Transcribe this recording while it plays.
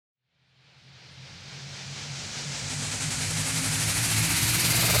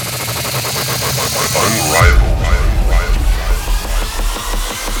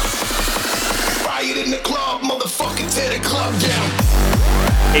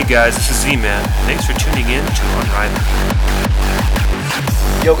Hey guys, this is Z-Man. Thanks for tuning in to Unrivaled.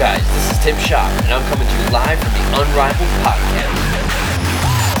 Yo guys, this is Tim Shop, and I'm coming to you live from the Unrivaled podcast.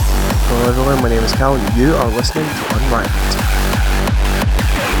 Hello everyone, my name is Cal, and you are listening to Unrivaled.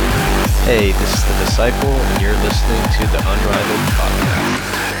 Hey, this is The Disciple, and you're listening to the Unrivaled podcast.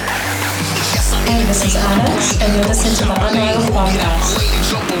 Hey, this is Alex, and you're listening to the Unrivaled podcast.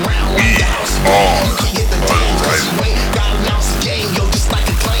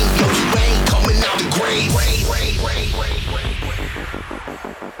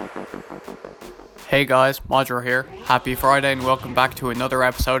 Hey guys, Modra here. Happy Friday and welcome back to another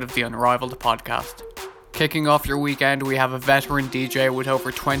episode of the Unrivaled podcast. Kicking off your weekend, we have a veteran DJ with over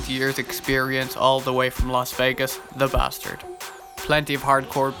 20 years experience all the way from Las Vegas, The Bastard. Plenty of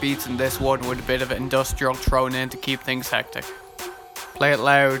hardcore beats in this one with a bit of industrial thrown in to keep things hectic. Play it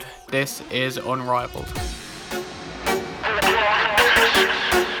loud, this is Unrivaled.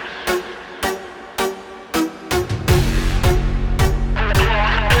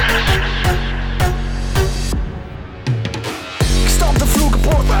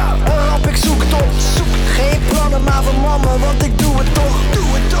 Ik zoek het op, geen plannen maar van mama, want ik doe het toch.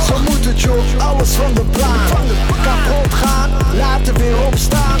 Zo moet het joh, alles van de plan. Kapot gaan, later weer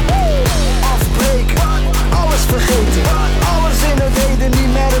opstaan. Afbreken, alles vergeten. Alles in het heden,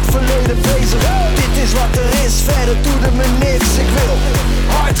 niet met het verleden bezig. Dit is wat er is, verder doet het me niks. Ik wil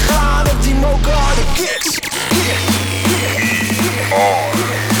hard gaan op die mocha harde kicks.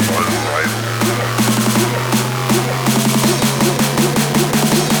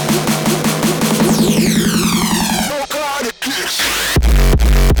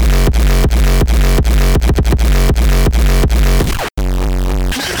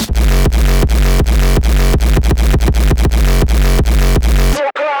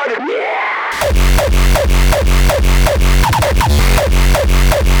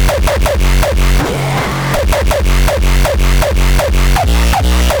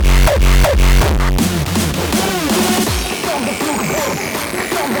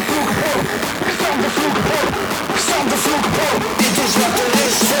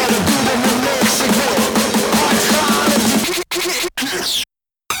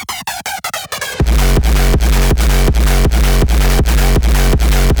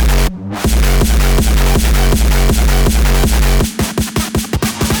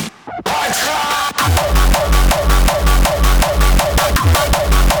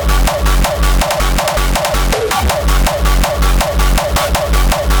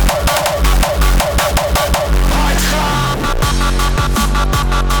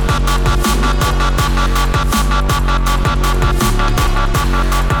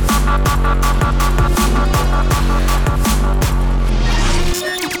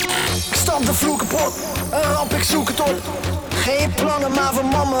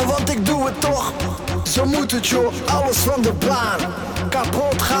 Alles van de plan.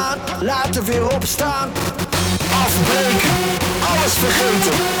 Kapot gaan, later weer opstaan. Afbreken, alles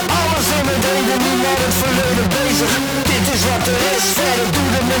vergeten. Alles in het heden, niet met het verleden bezig. Dit is wat er is, verder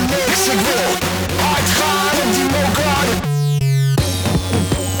doet het me niks. Ik wil hard gaan op die mokarde.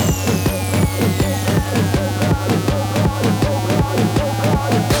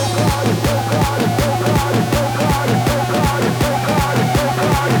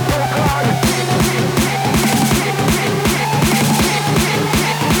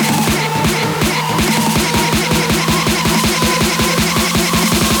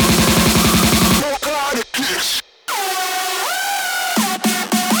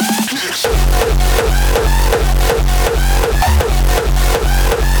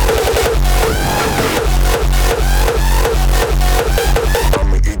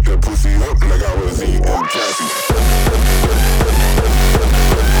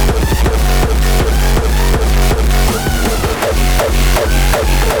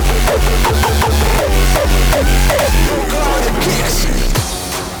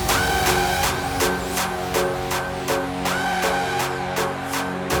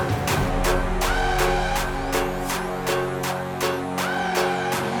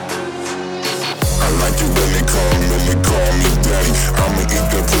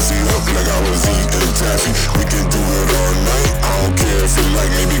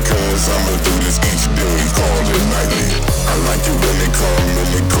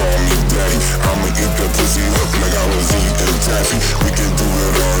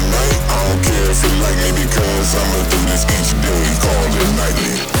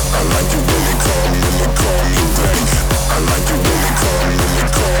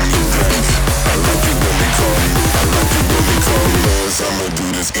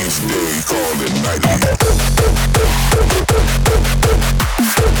 each day, call it nightly.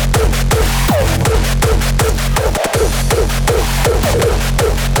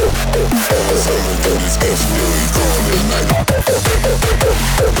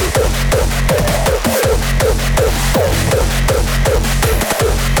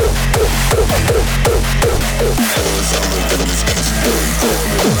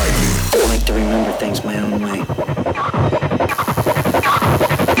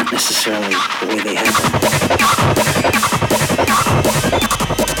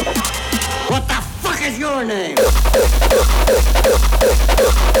 your name?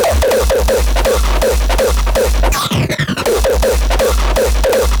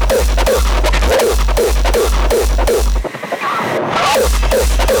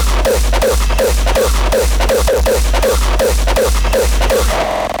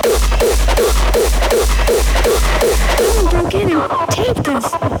 Go get him. Tape this.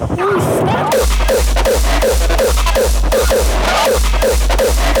 Holy snap.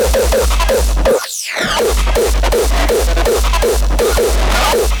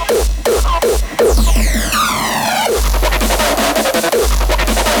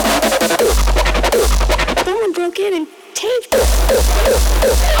 Someone broke in and taped this.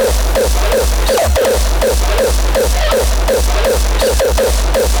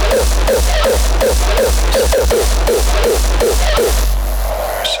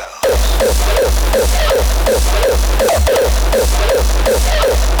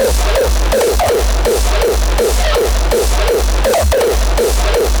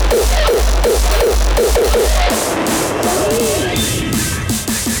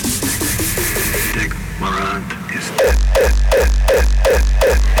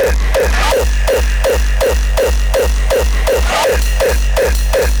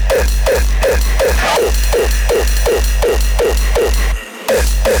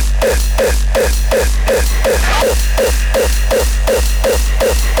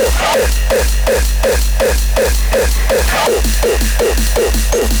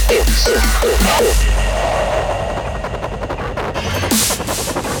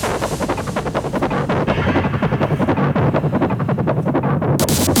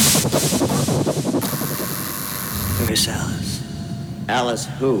 Where's Alice? Alice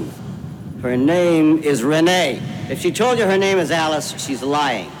who? Her name is Renee. If she told you her name is Alice, she's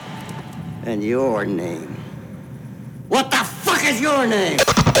lying. And your name? What the fuck is your name?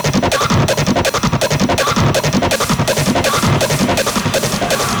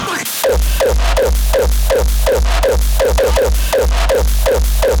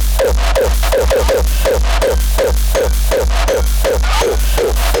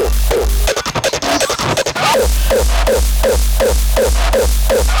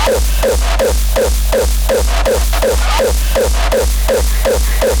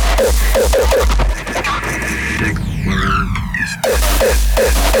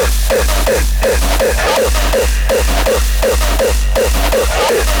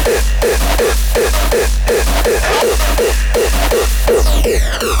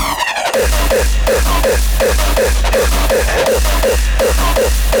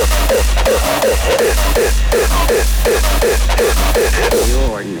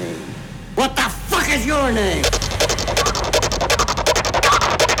 Your name. What the fuck is your name?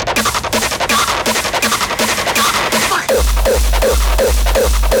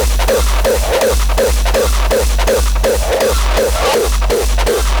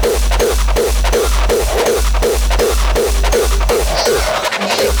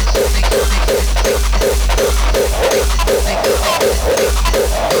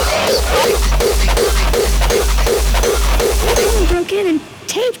 Someone broke in and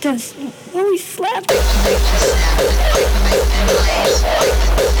taped us. Holy slap.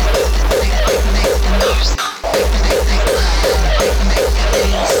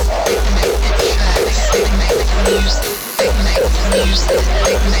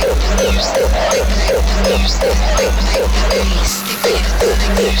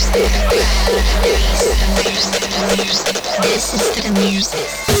 This is the music.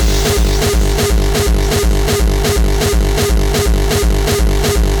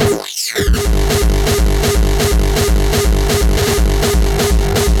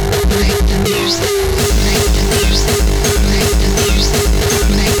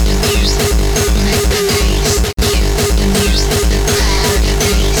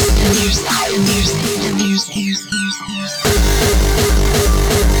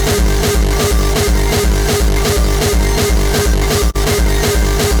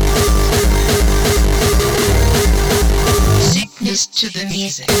 To the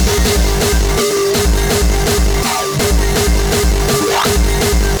music.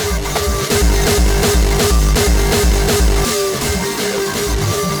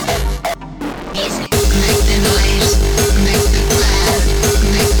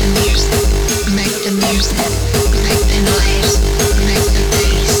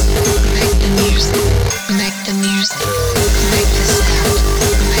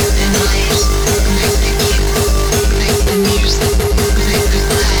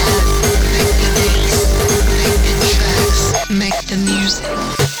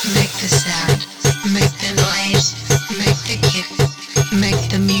 Make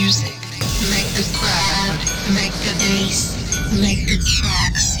the music. make the crowd, make the bass, make the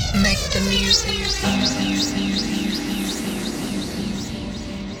tracks, make the music.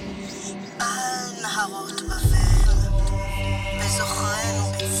 על נהרות בבל,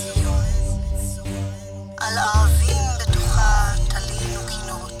 בזוכרנו בציון, על ערבים בתוכה תלינו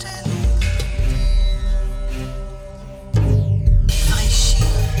כינורותינו. עברי שיר,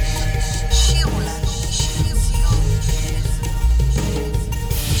 שירו לנו משיר ציון.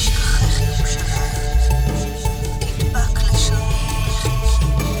 נשכחך ירושלים, תדבק לשוני.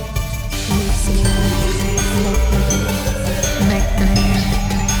 Make the music,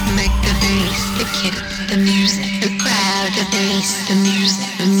 make the bass, the kick, the music, the crowd, the bass, the music,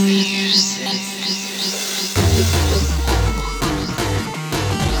 the music.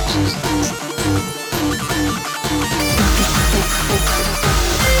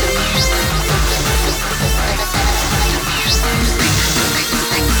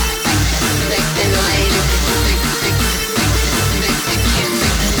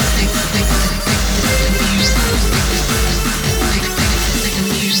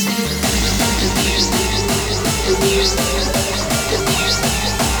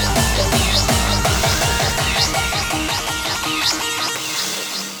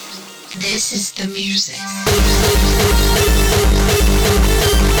 This is the music.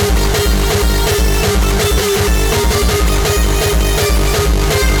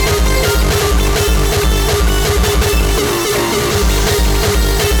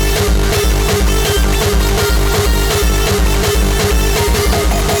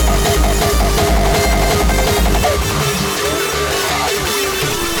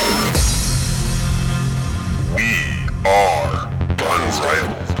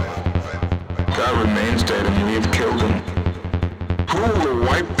 That remains dead and we have killed him. Who will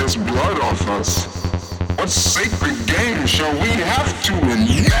wipe this blood off us? What sacred game shall we have to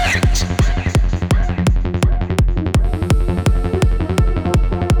enact?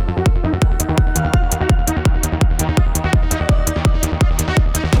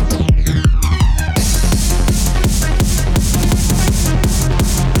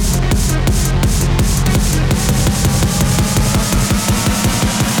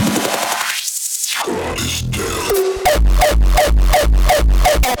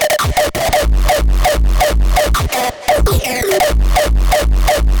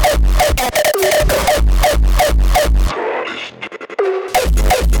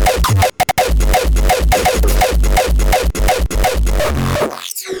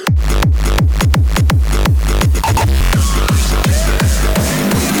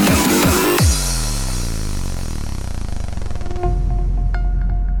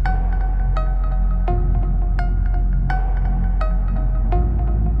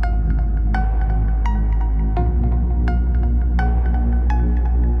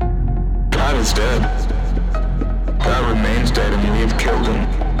 Is dead. That remains dead and we have killed him.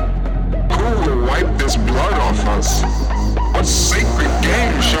 Who will wipe this blood off us? What sacred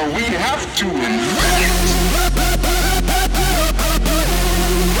game shall we have to enact?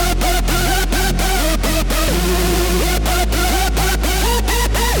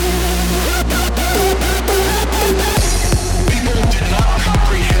 People did not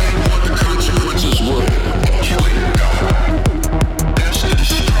comprehend what the consequences were. Killing God. That's the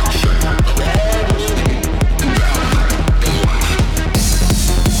destruction of all living and valor and life.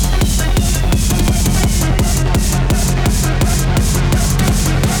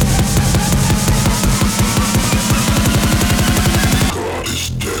 God is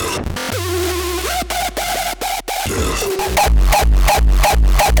dead.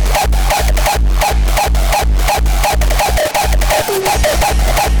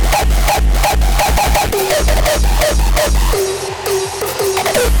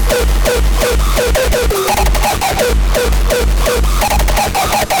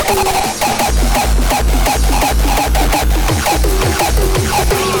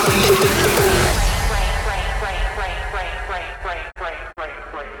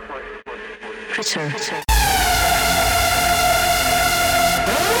 Critter.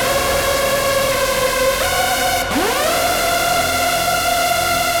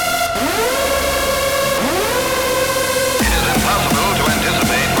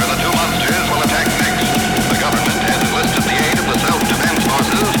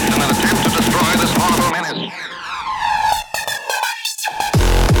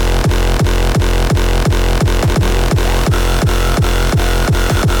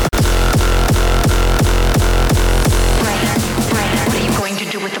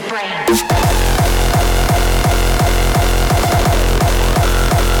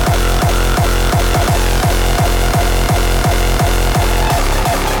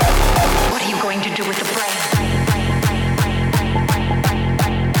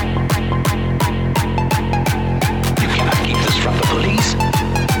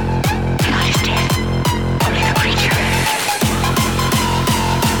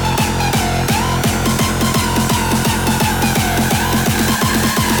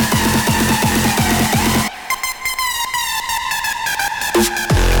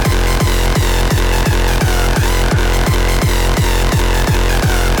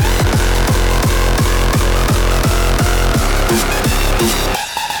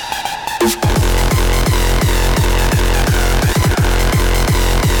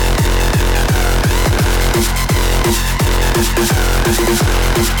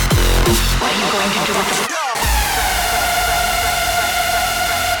 What are you going to do with the...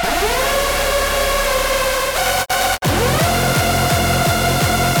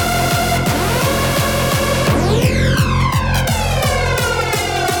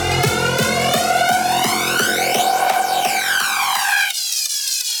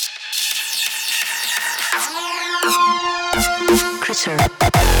 Critter.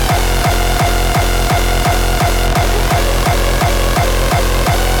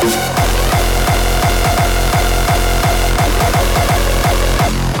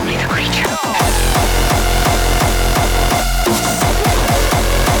 Only the creature.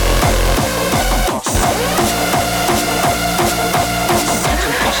 That's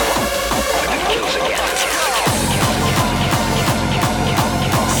impossible. What if it kills again?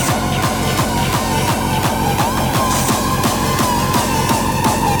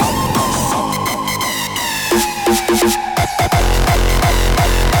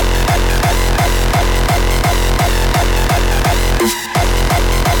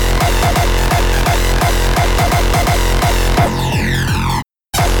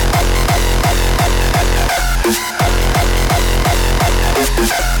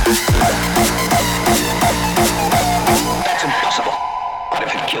 That's impossible. What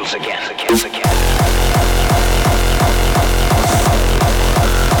if it kills again?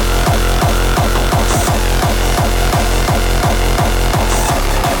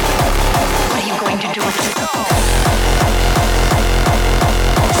 What are you going to do with it?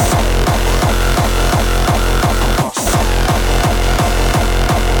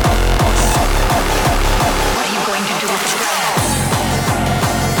 What are you going to do with it?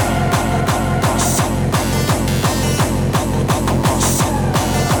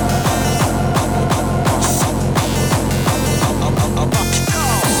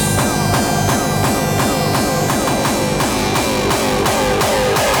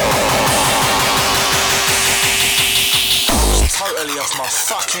 Totally off my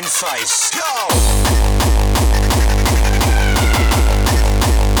fucking face. Go!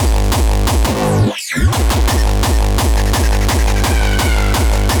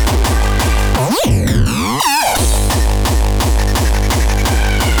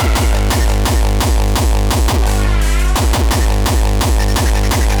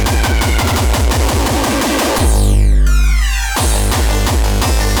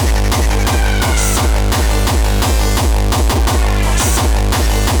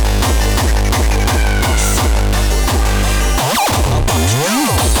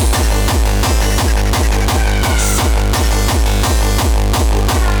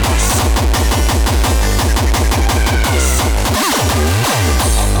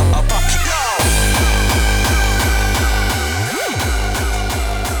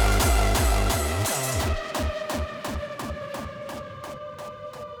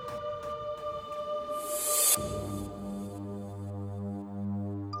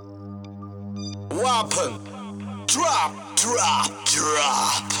 Weapon. Drop.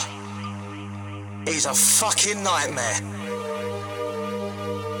 He's a fucking nightmare.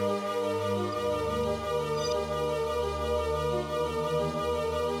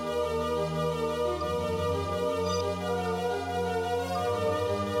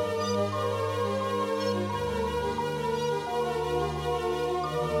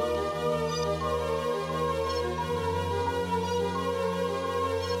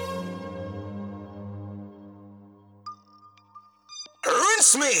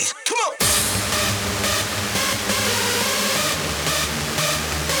 Rinse me! Come on!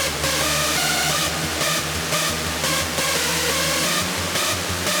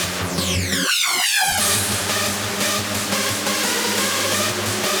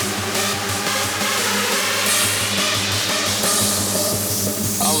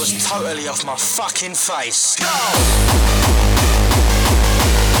 I was totally off my fucking face. Go!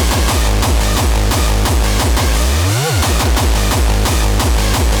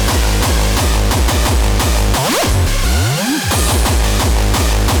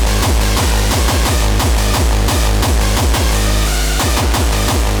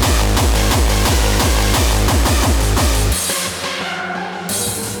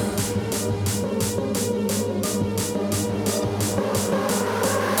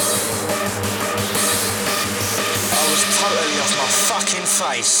 Totally off my fucking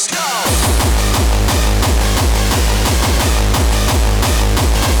face. Go!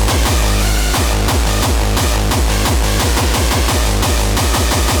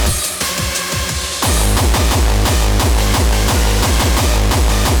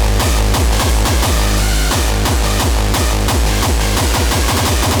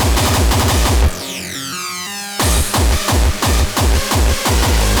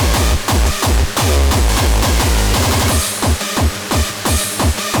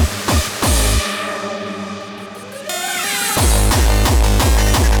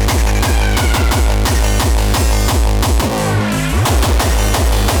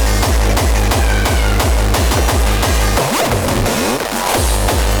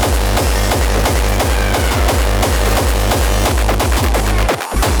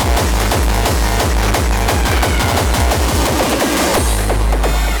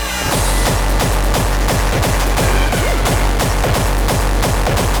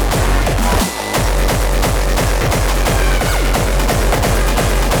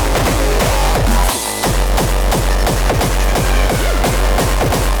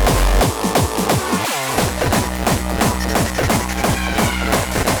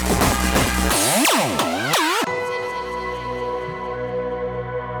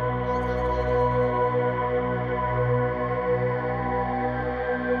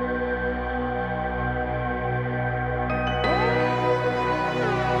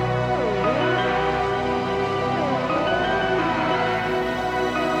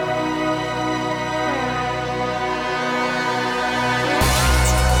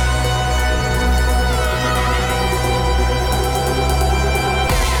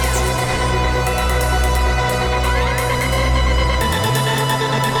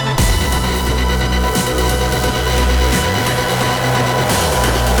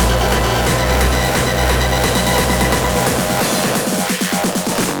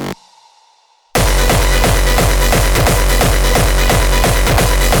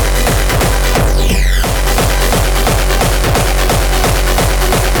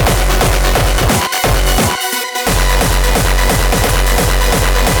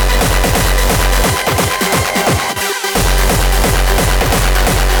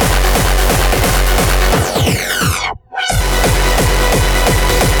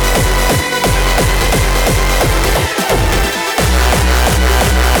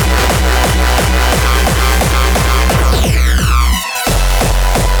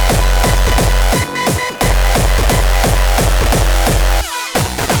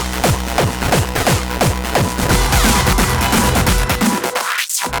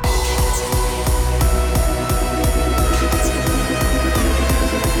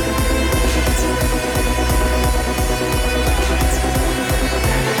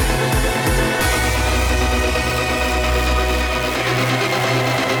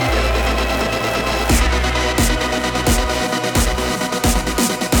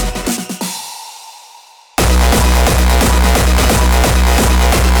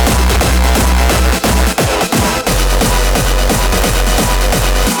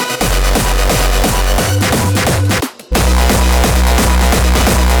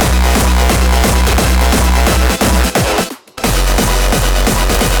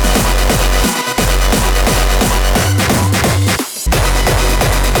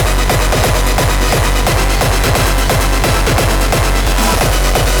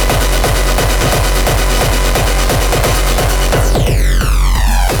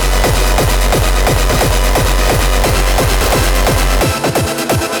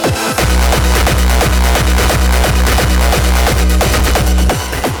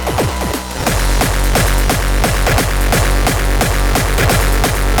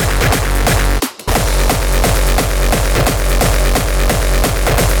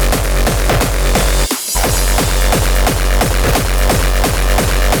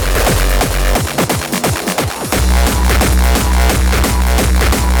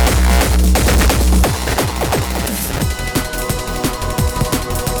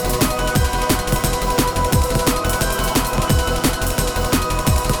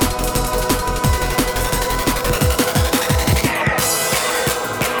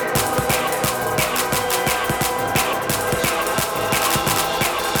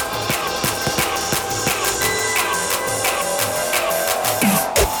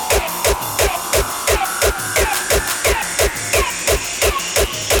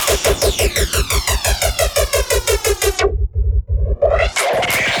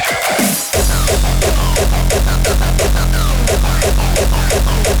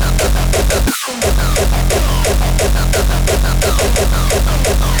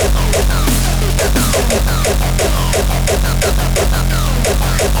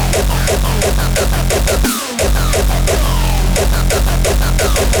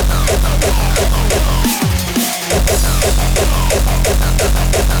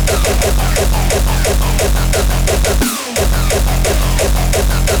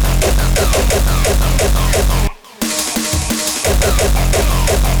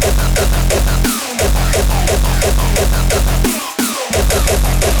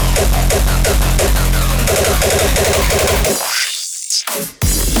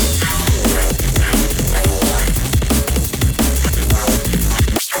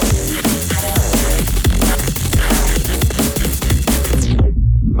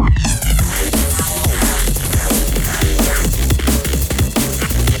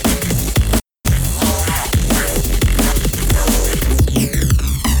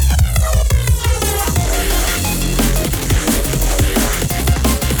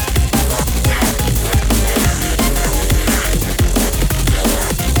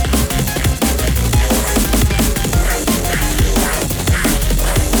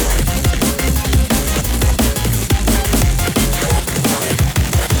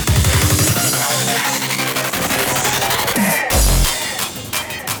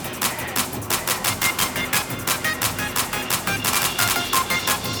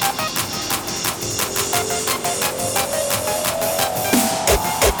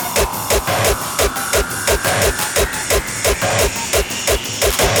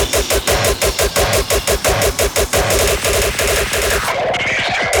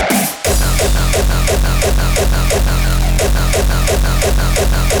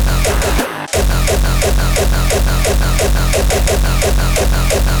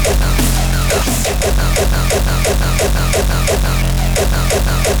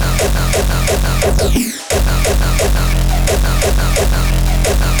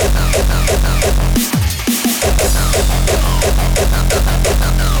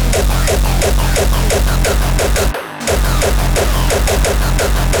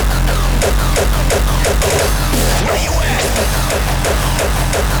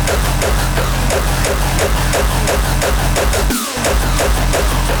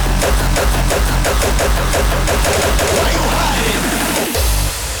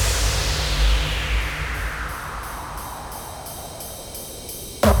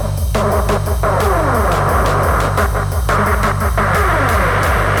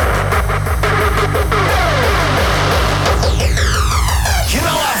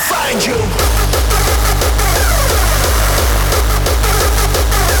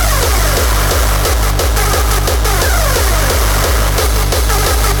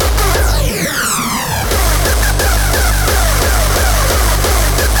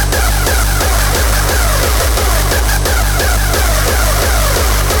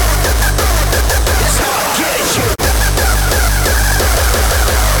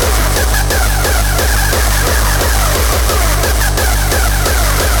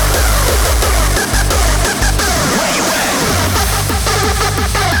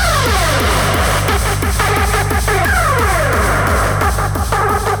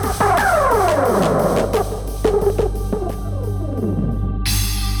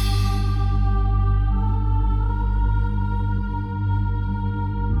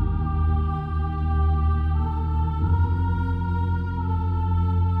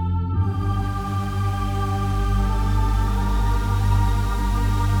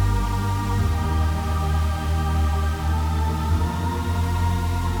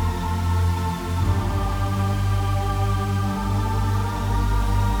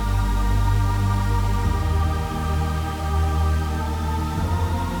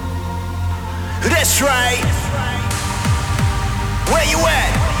 right. Where you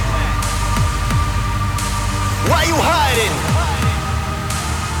at? Why you hiding?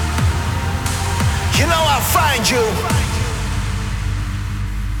 You know I'll find you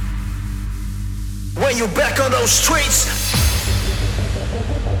when you back on those streets.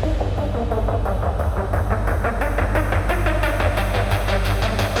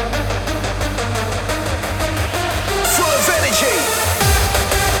 Full of energy.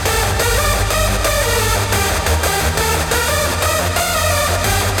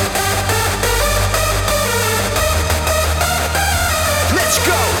 Let's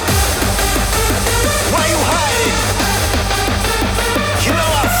go. Why you hiding? You know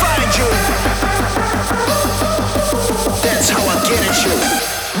I'll find you. That's how I get at you,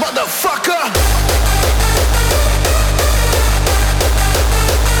 motherfucker.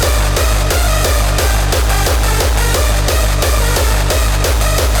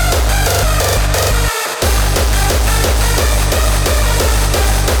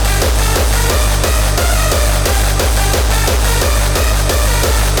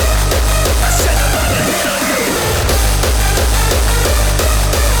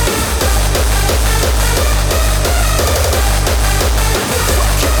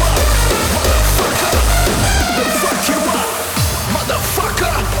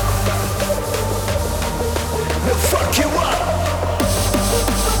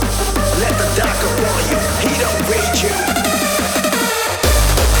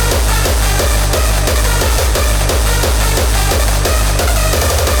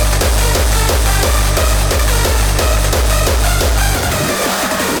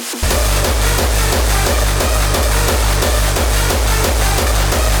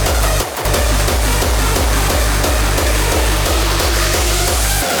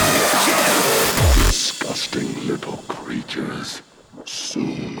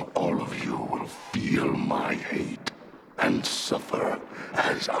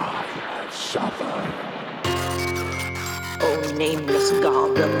 Nameless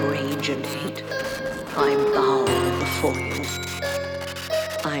god of rage and hate, I'm thou before you.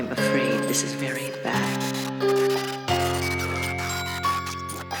 I'm afraid this is very bad.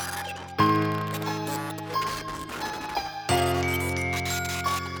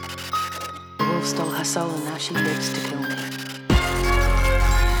 The wolf stole her soul and now she lives to kill me.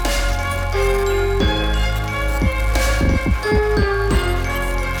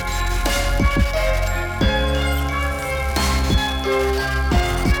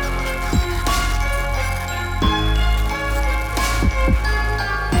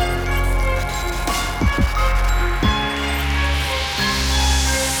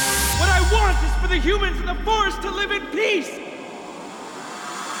 The humans in the forest to live in peace!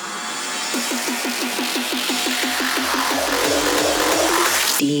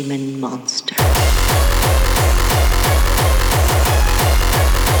 Demon monster.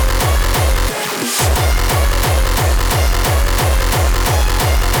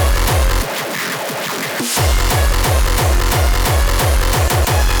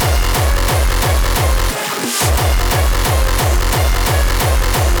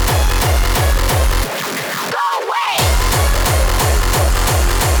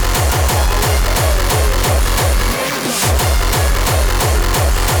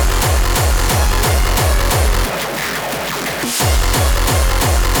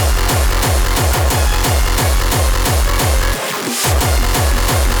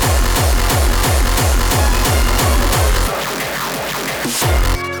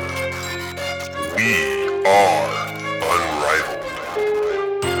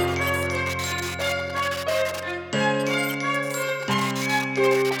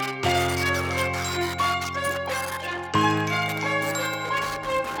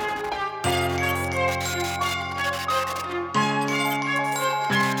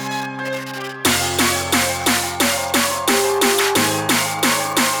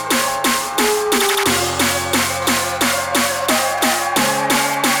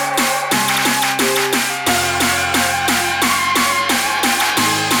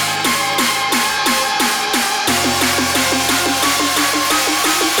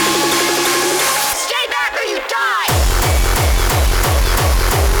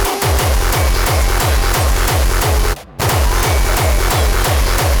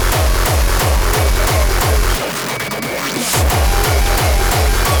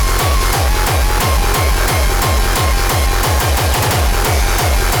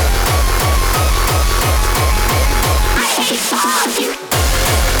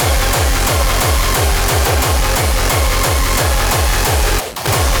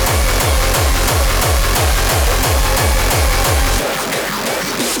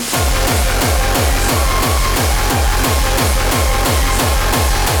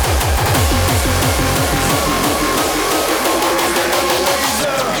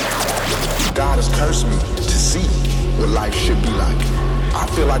 life should be like. I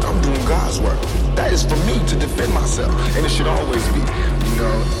feel like I'm doing God's work. That is for me to defend myself, and it should always be, you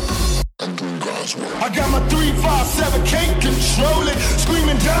know. I'm doing God's work. I got my 357, can't control it.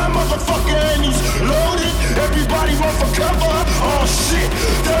 Screaming down, motherfucker, and he's loaded. Everybody run for cover. Oh shit,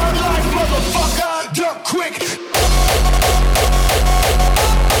 third life, motherfucker. Duck quick.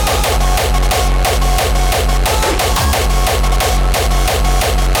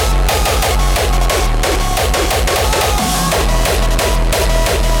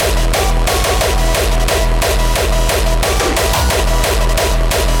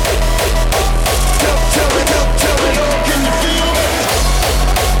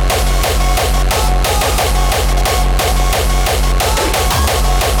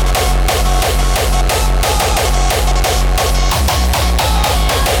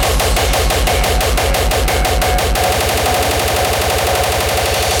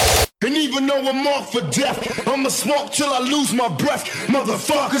 I'm off for death. I'ma smoke till I lose my breath,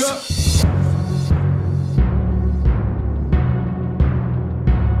 motherfucker.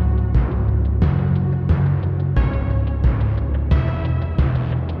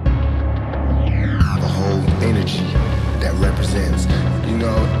 The whole energy that represents, you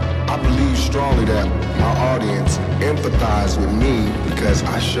know, I believe strongly that my audience empathize with me because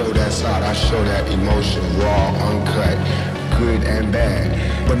I show that side, I show that emotion, raw, uncut, good and bad.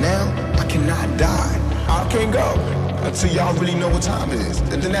 But now, I cannot die. I can't go until y'all really know what time it is.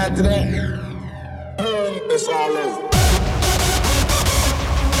 And then after that, it's all over.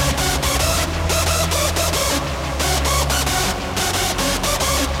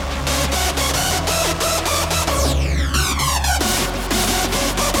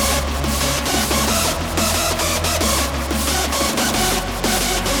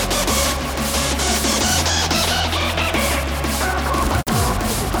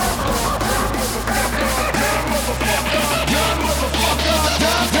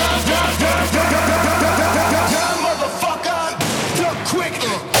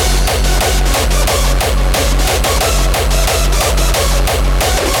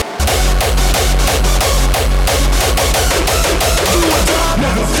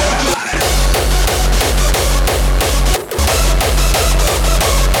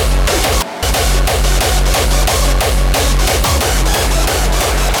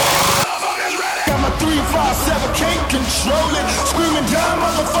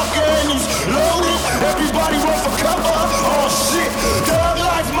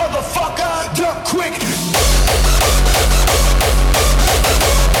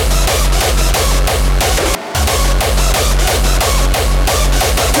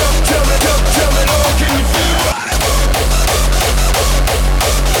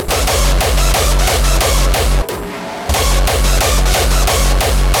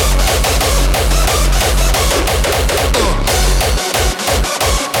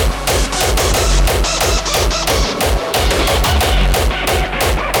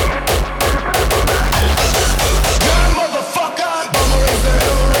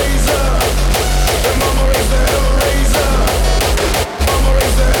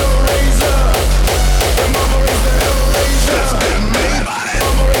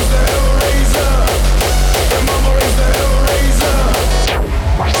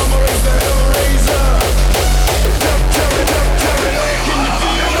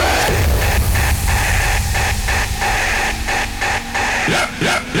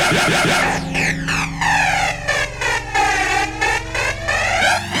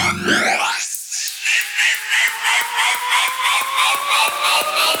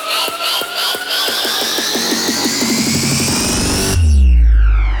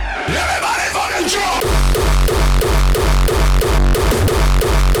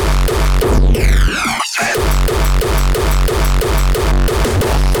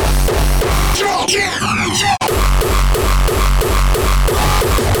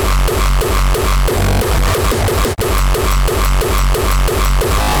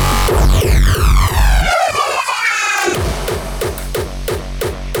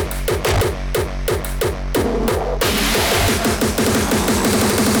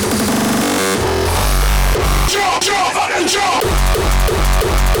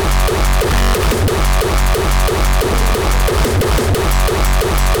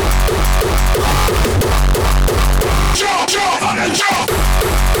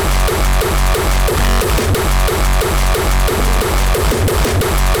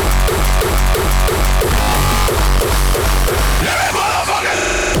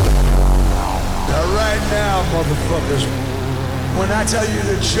 motherfuckers. When I tell you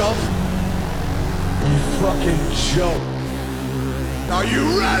to jump, you fucking jump. Are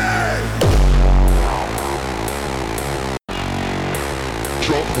you ready?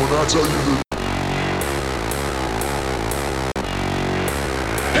 when I tell you the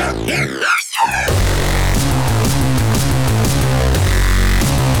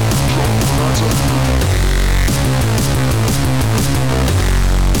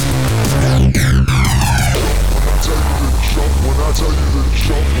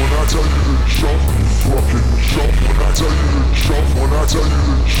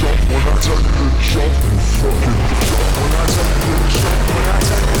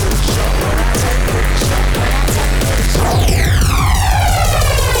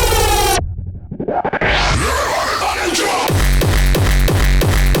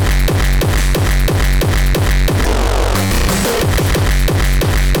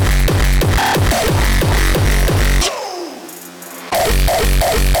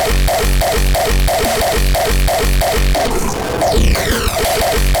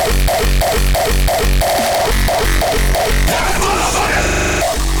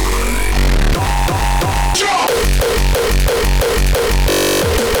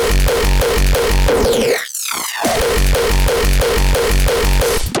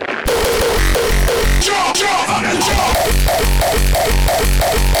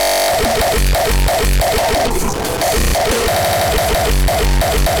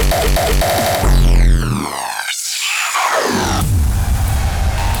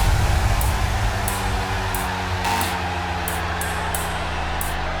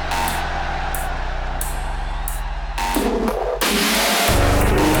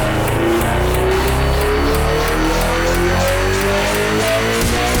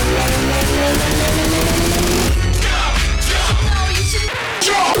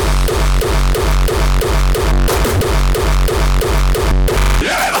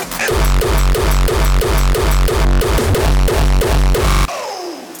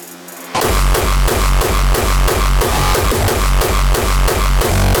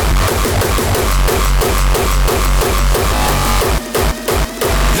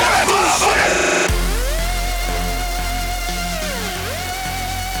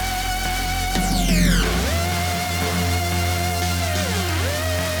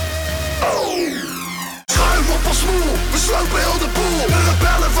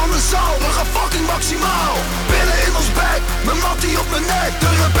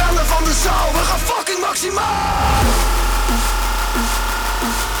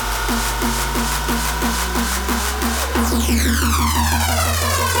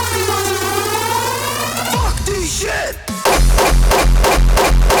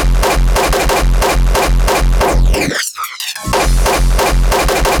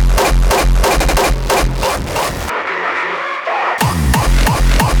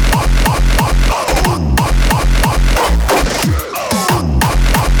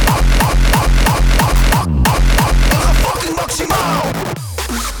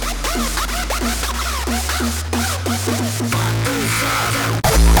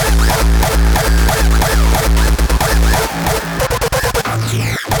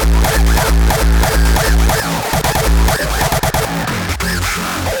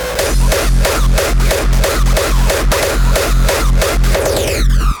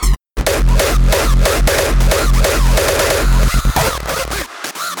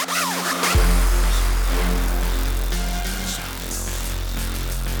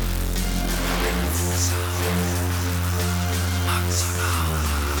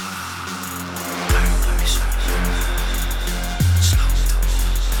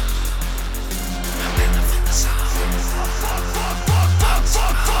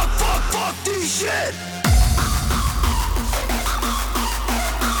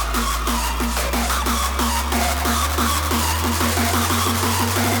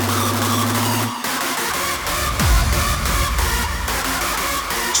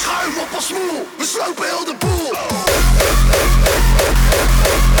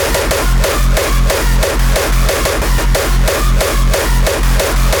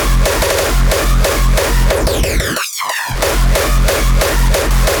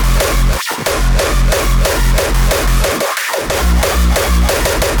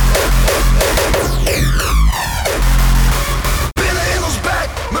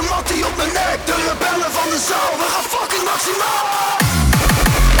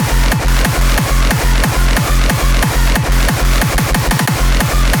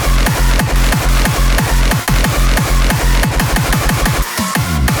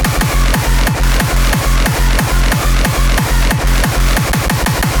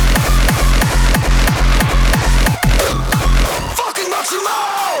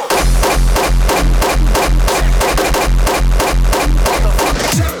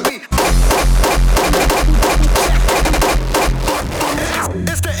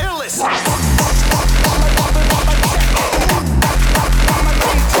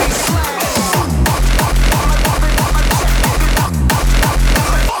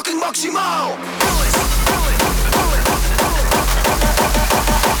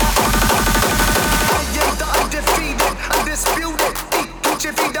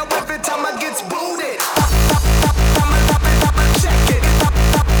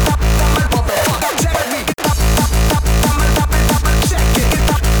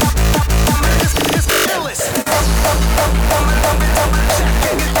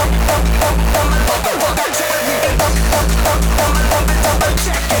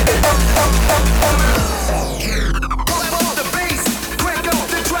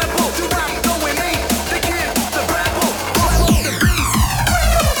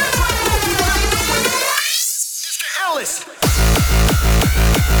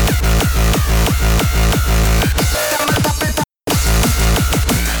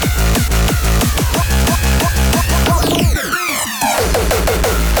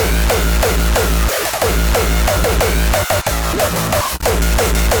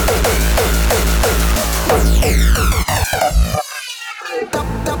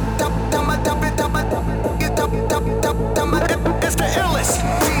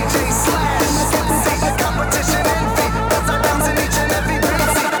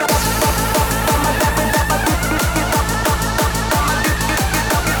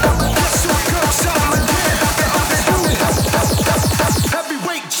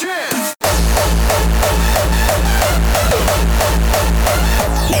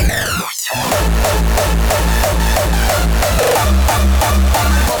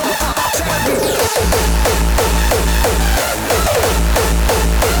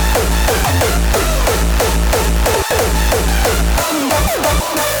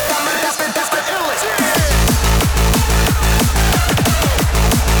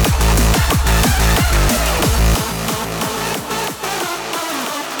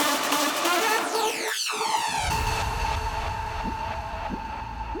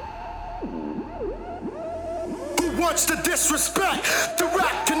disrespect. The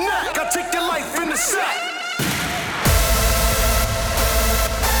rap connect, I take your life in the sack.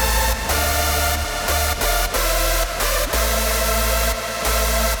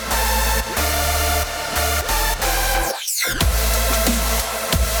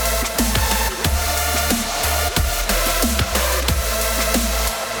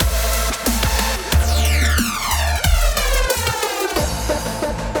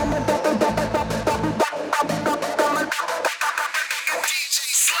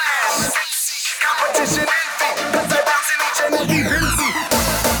 Competition envy, cause I bounce in each and every Vinci.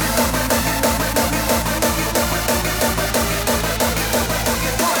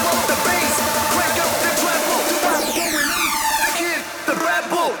 Pump the bass, crank up the treble. The kid, the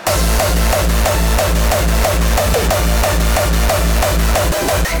rebel.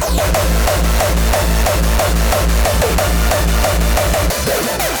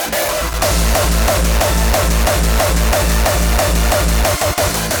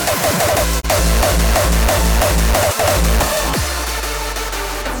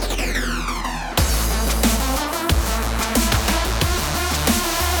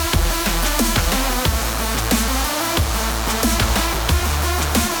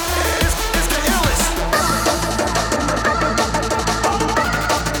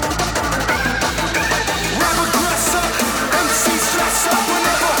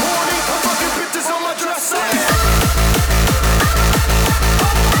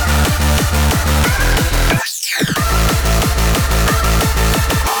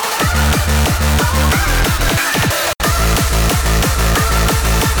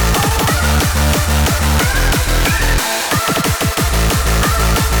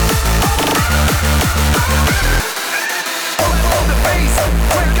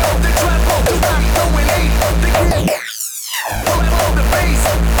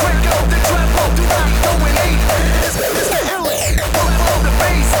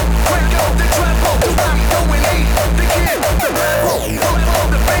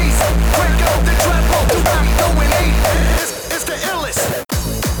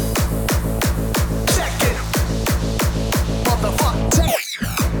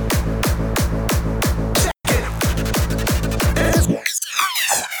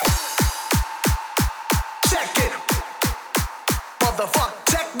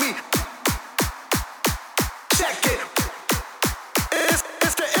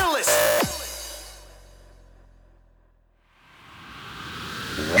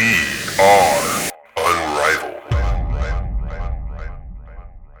 We are